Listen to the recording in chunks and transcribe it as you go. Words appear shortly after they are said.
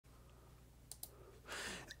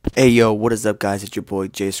Hey yo, what is up guys? It's your boy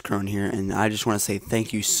Jace Crone here, and I just want to say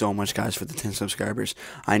thank you so much guys for the 10 subscribers.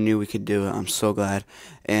 I knew we could do it. I'm so glad.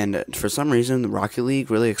 And for some reason, the Rocket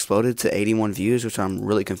League really exploded to 81 views, which I'm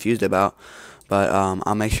really confused about. But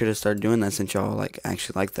I'll make sure to start doing that since y'all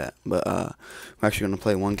actually like that. But we're actually gonna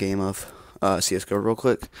play one game of CS:GO real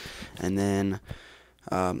quick, and then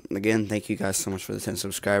again, thank you guys so much for the 10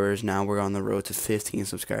 subscribers. Now we're on the road to 15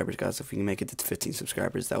 subscribers, guys. If we can make it to 15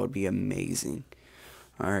 subscribers, that would be amazing.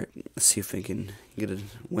 Alright, let's see if we can get a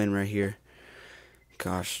win right here.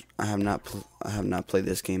 Gosh, I have not played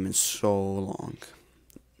this game in so long.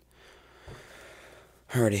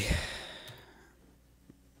 Alrighty.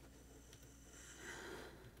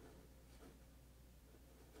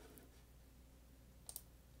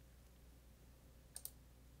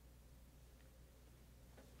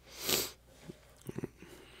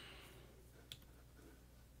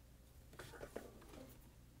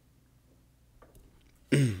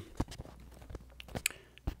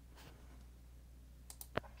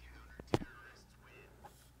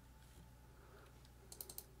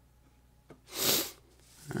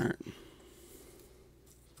 Alright.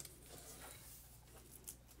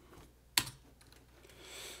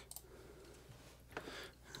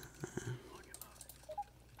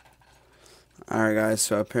 Alright guys,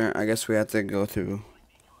 so I guess we have to go through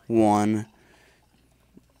one.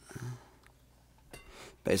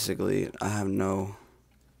 Basically, I have no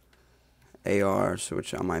AR, so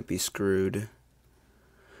which I might be screwed.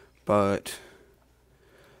 But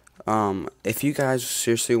if you guys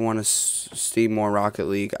seriously want to see more Rocket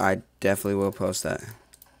League, I definitely will post that.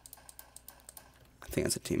 I think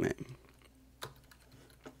that's a teammate.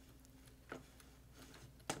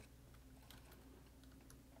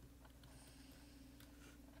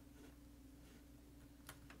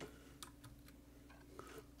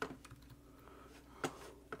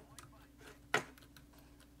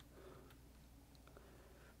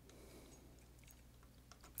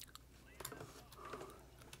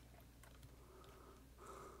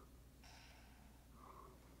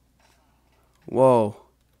 Whoa.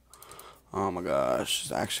 Oh my gosh,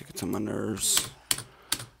 this actually gets on my nerves.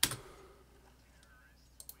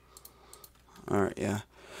 Alright, yeah.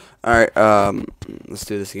 Alright, let's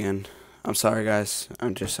do this again. I'm sorry guys, I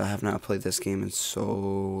have not played this game in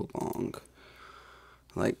so long.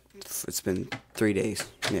 Like, it's been 3 days.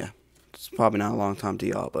 Yeah. It's probably not a long time to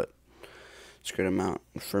y'all, but it's a good amount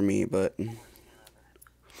for me, but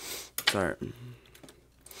it's alright.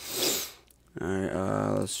 Alright,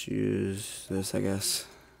 let's use this, I guess.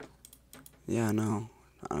 Yeah, I know.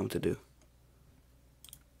 I know what to do.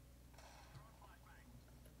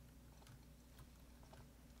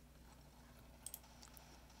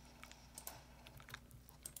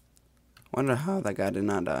 Wonder how that guy did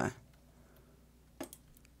not die.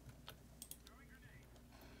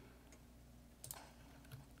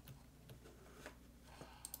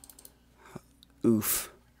 Oof.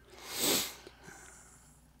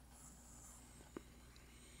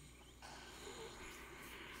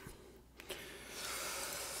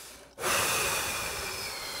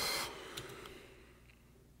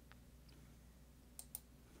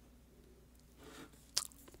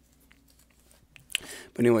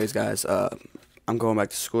 But anyways, guys, I'm going back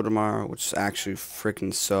to school tomorrow, which actually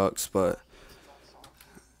freaking sucks, but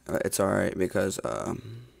it's alright because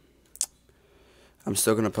I'm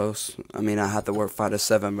still gonna post. I mean, I have to work 5 to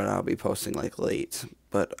 7, but I'll be posting like late.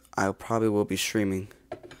 But I probably will be streaming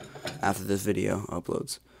after this video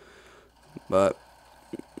uploads. But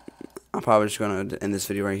I'm probably just gonna end this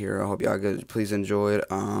video right here. I hope y'all good. Please enjoy it.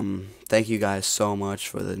 Thank you guys so much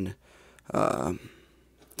for the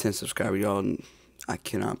 10 subscribers, y'all. I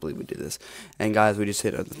cannot believe we did this. And guys, we just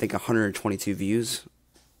hit I think 122 views.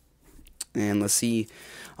 And let's see.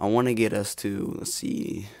 I want to get us to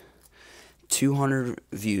 200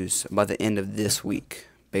 views by the end of this week,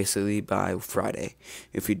 basically by Friday.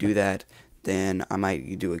 If we do that, then I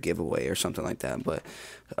might do a giveaway or something like that. But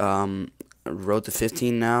road to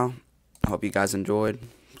 15 now. I hope you guys enjoyed.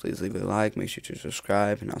 Please leave a like, make sure to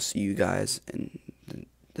subscribe, and I'll see you guys in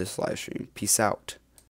this live stream. Peace out.